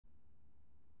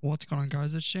What's going on,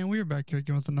 guys? It's Shane. We are back here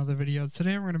again with another video.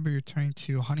 Today we're going to be returning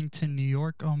to Huntington, New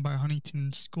York, owned by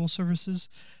Huntington School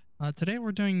Services. Today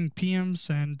we're doing PMs,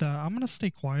 and I'm going to stay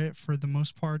quiet for the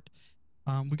most part.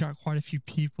 We got quite a few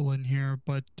people in here,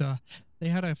 but they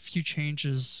had a few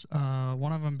changes.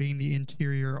 One of them being the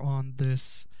interior on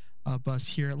this bus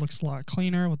here. It looks a lot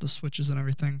cleaner with the switches and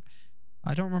everything.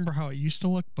 I don't remember how it used to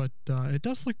look, but it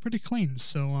does look pretty clean.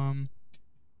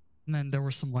 And then there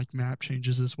were some like map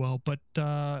changes as well, but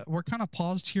we're kind of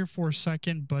paused here for a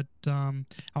second, but I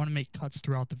want to make cuts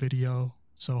throughout the video,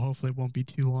 so hopefully it won't be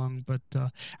too long. But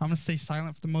I'm gonna stay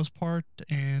silent for the most part,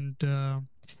 and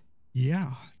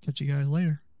yeah, catch you guys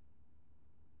later.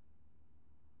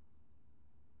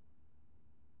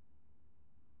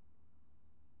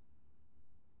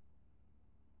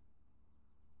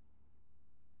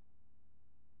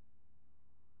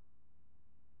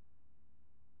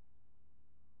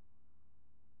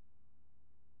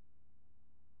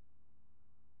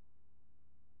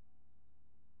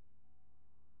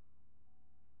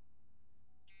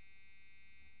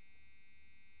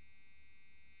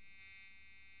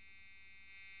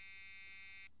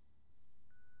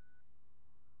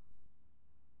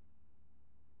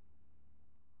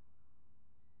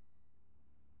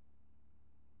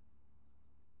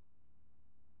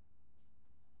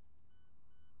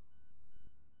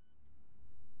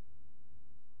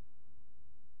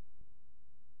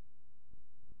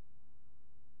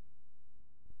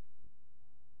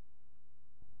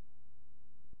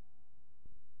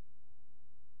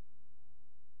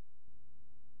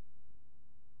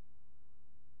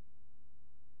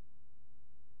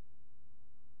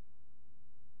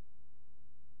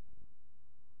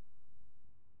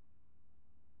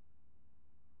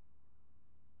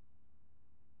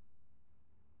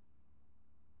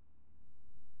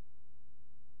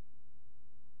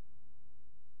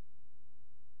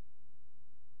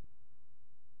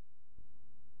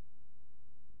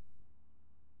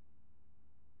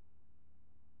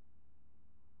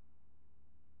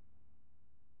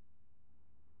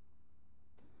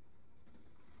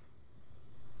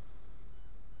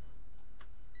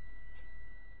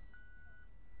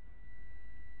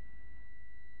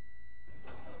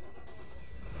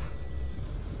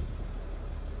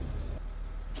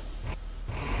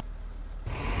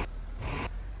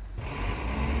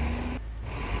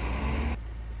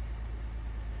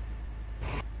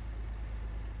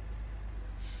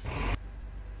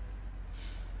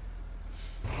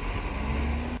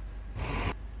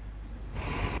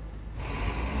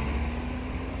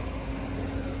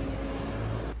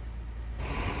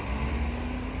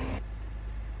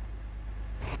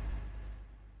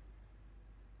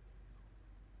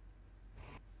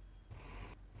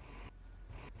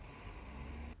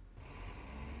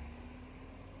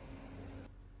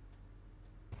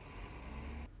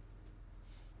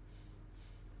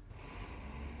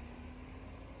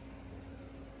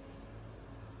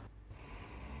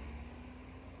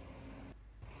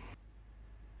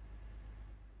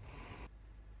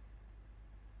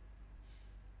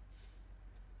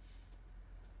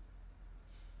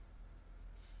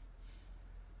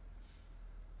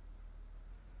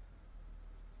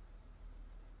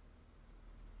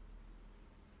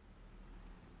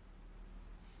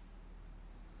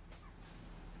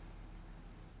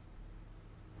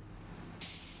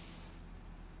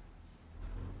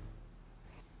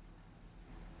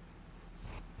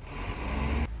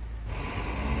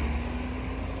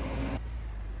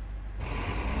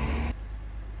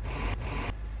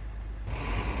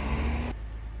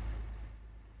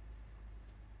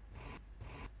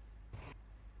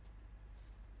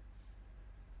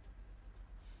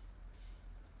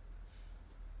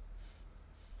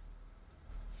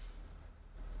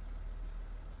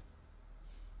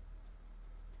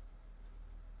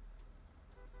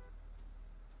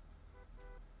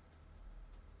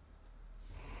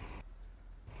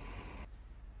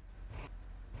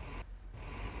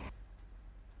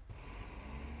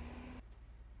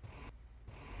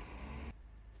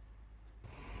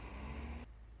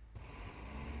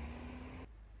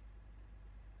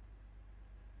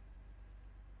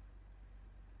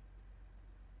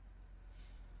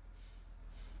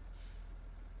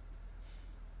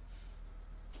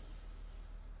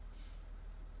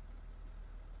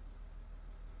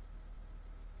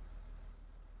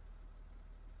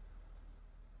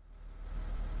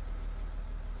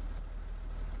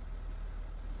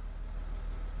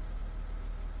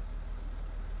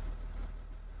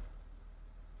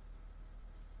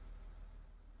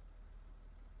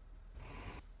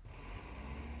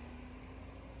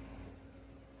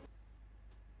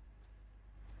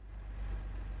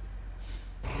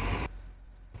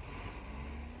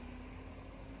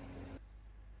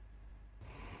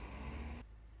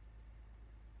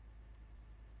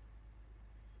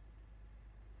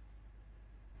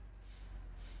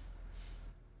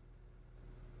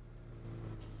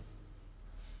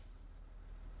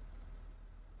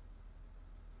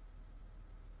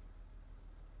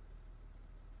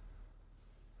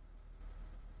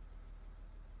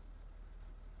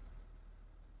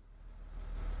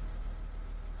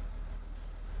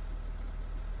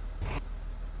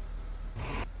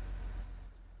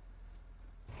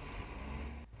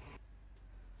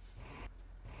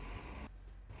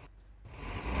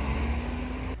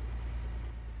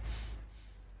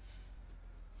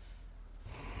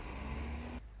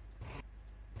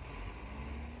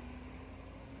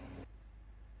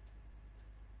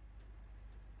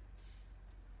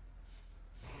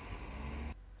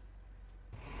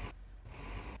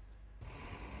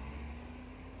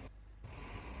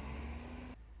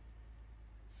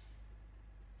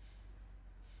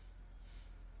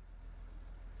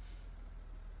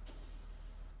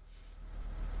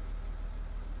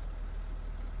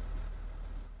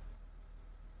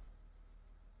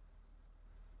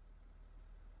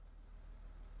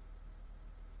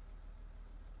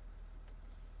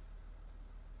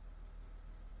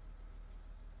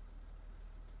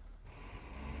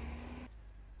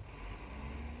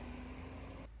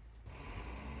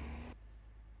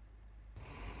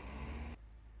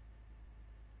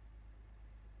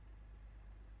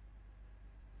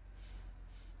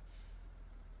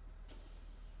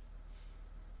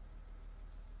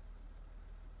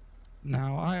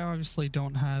 Now, I obviously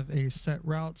don't have a set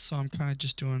route, so I'm kind of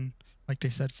just doing, like they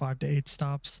said, 5 to 8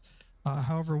 stops.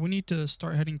 However, we need to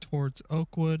start heading towards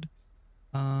Oakwood.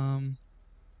 Um,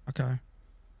 okay.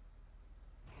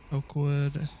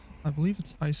 Oakwood, I believe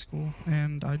it's high school,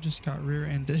 and I just got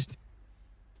rear-ended.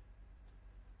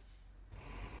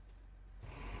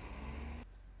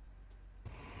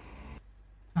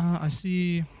 I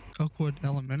see Oakwood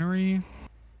Elementary.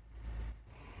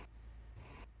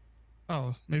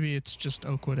 Oh, maybe it's just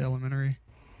Oakwood Elementary.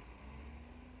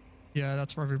 Yeah,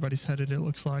 that's where everybody's headed, it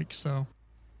looks like, so.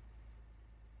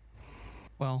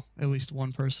 Well, at least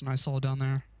one person I saw down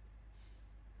there.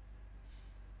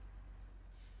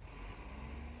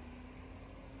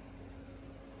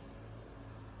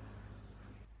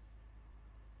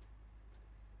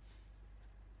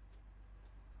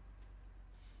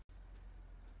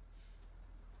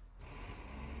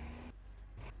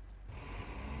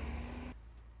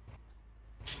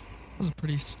 That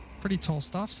was a pretty tall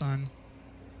stop sign.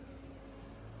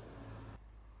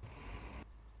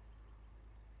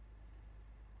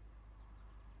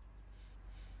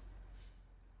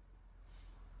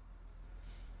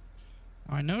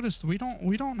 I noticed we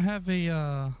don't have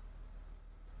a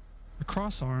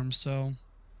cross arm, so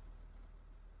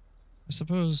I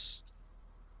suppose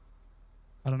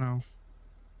I don't know.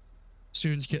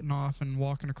 Students getting off and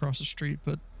walking across the street,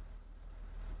 but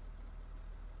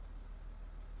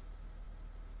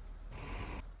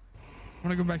I'm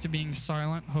gonna go back to being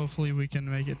silent. Hopefully we can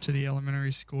make it to the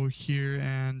elementary school here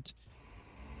and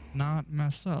not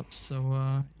mess up.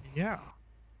 So yeah.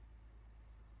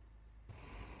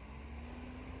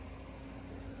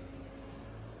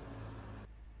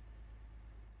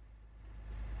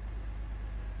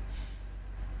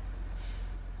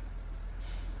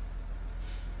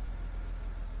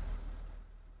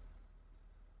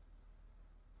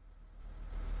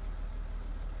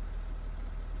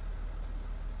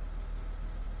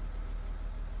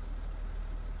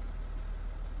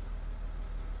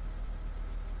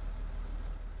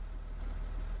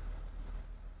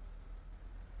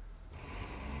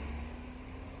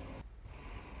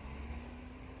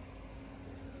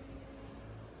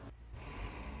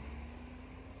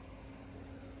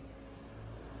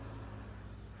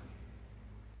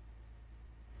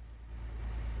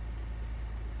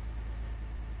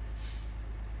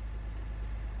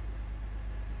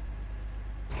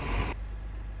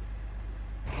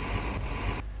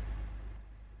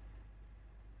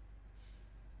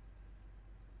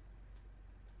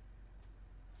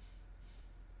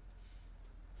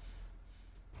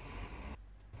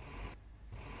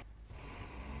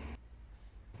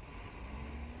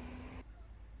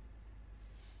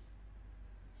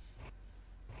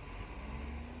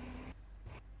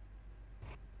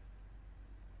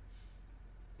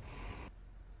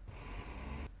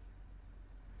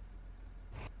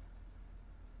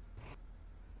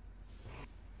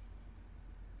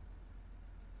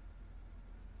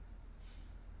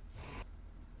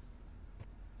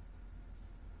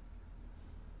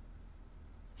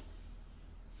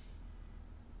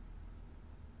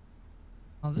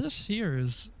 Now this here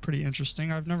is pretty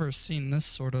interesting. I've never seen this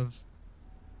sort of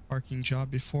parking job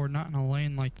before, not in a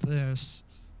lane like this.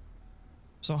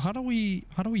 So how do we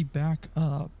back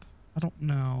up? I don't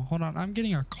know. Hold on, I'm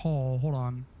getting a call. Hold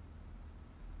on.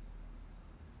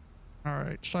 All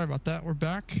right, sorry about that. We're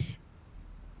back.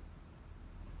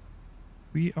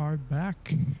 We are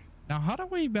back. Now, how do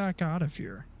we back out of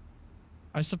here?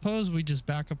 I suppose we just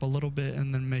back up a little bit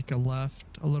and then make a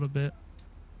left a little bit.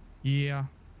 Yeah.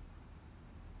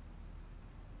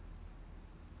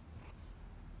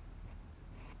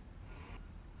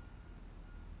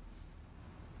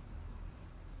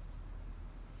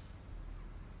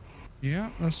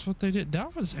 Yeah, that's what they did.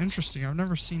 That was interesting. I've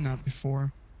never seen that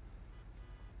before.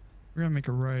 We're gonna make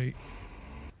a right.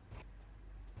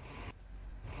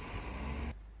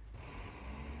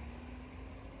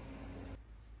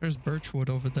 There's Birchwood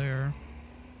over there.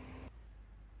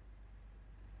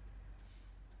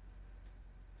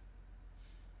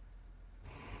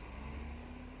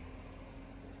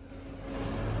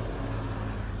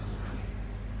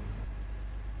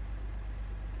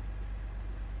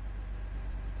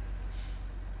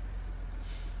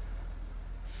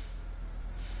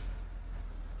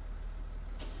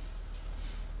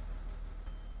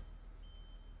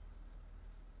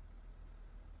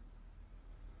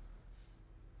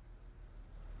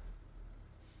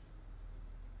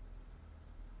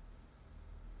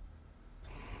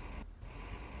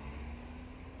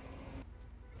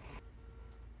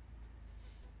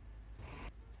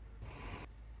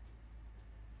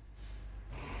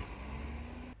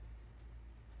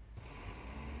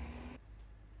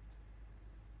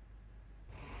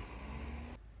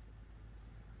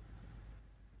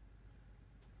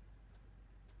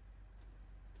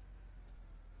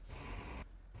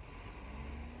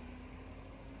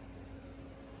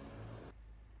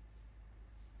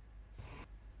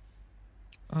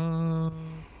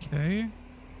 Okay.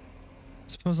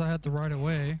 Suppose I had the right of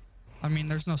way. I mean,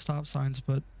 there's no stop signs,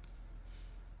 but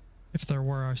if there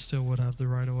were, I still would have the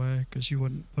right of way because you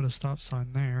wouldn't put a stop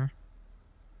sign there.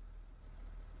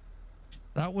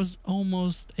 That was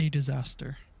almost a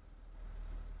disaster.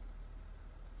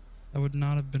 That would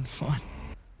not have been fun.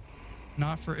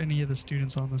 Not for any of the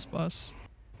students on this bus.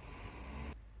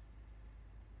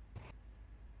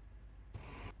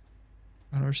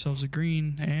 Got ourselves a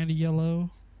green and a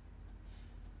yellow.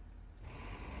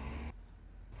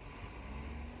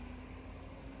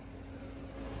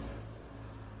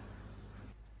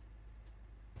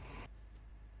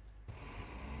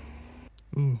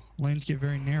 Ooh, lanes get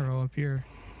very narrow up here.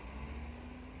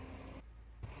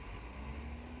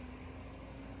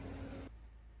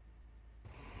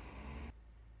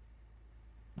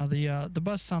 Now the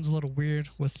bus sounds a little weird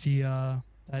with the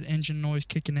that engine noise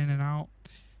kicking in and out.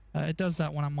 It does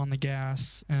that when I'm on the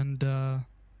gas, and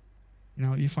you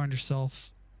know, you find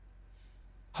yourself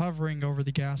hovering over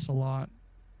the gas a lot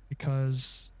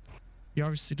because you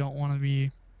obviously don't want to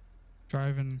be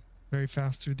driving very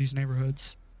fast through these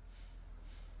neighborhoods.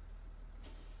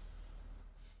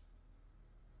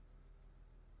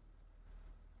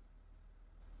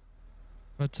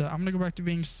 But I'm gonna go back to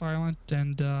being silent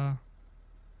and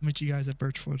meet you guys at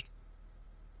Birchwood.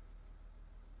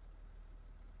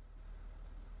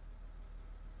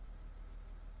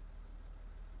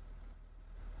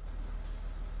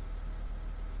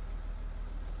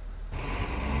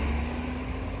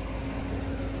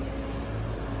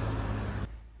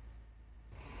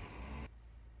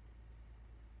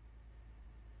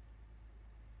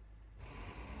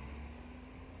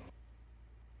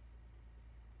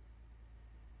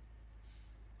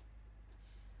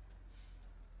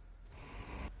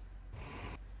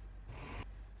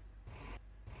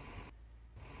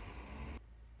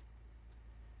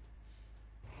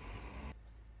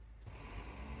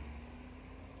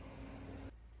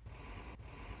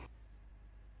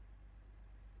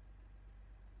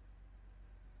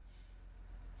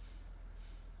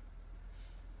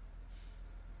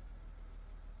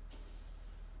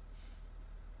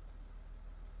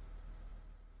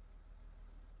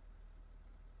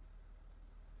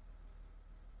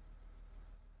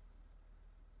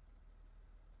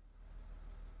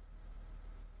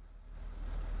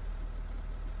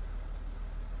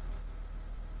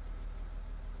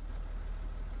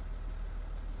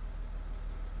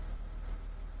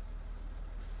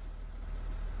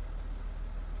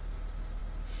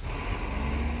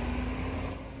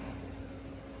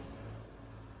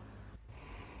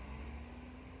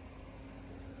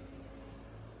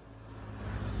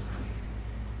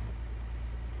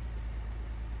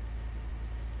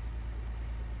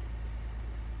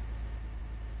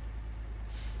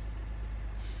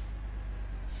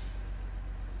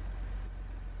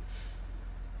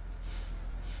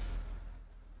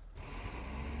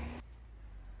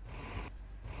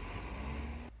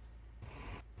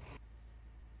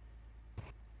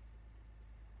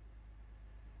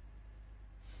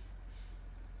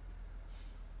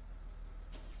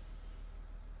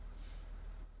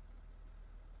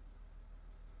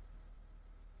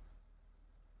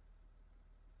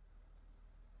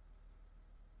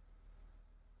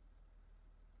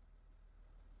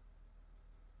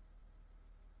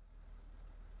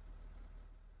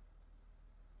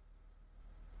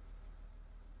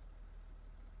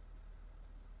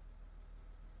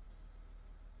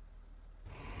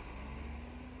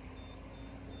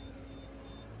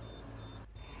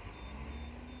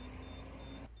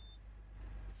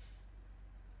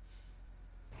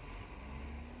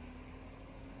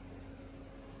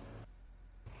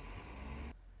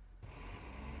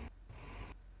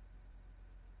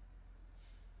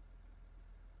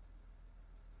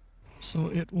 So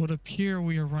it would appear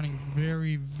we are running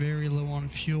very, very low on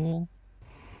fuel.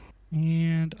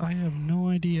 And I have no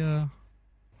idea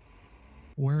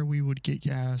where we would get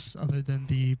gas other than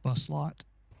the bus lot.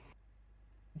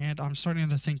 And I'm starting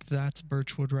to think that's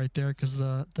Birchwood right there because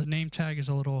the name tag is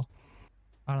a little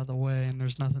out of the way and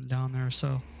there's nothing down there.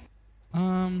 So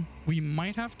we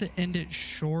might have to end it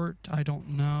short. I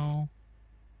don't know.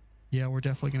 Yeah, we're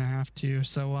definitely gonna have to.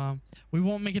 So we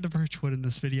won't make it to Birchwood in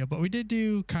this video, but we did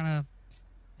do kind of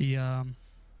the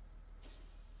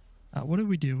what did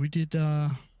we do? We did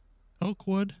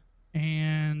Oakwood,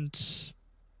 and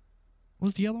what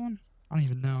was the other one? I don't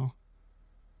even know.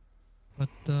 But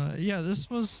yeah, this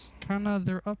was kind of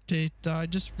their update. I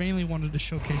just mainly wanted to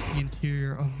showcase the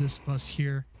interior of this bus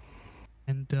here,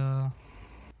 and kind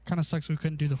of sucks we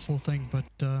couldn't do the full thing, but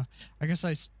I guess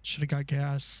I should have got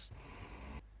gas,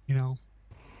 you know,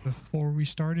 before we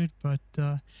started.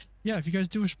 But yeah, if you guys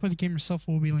do wish to play the game yourself,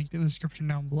 it will be linked in the description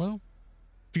down below.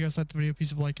 If you guys like the video,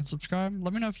 please like and subscribe.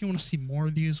 Let me know if you want to see more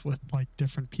of these with like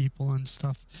different people and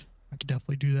stuff. I could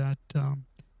definitely do that.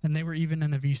 And they were even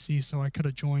in a VC, so I could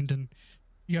have joined, and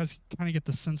you guys kind of get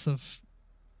the sense of,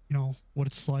 what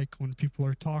it's like when people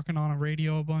are talking on a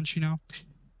radio a bunch,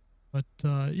 But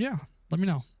yeah, let me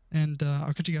know, and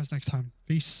I'll catch you guys next time.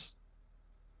 Peace.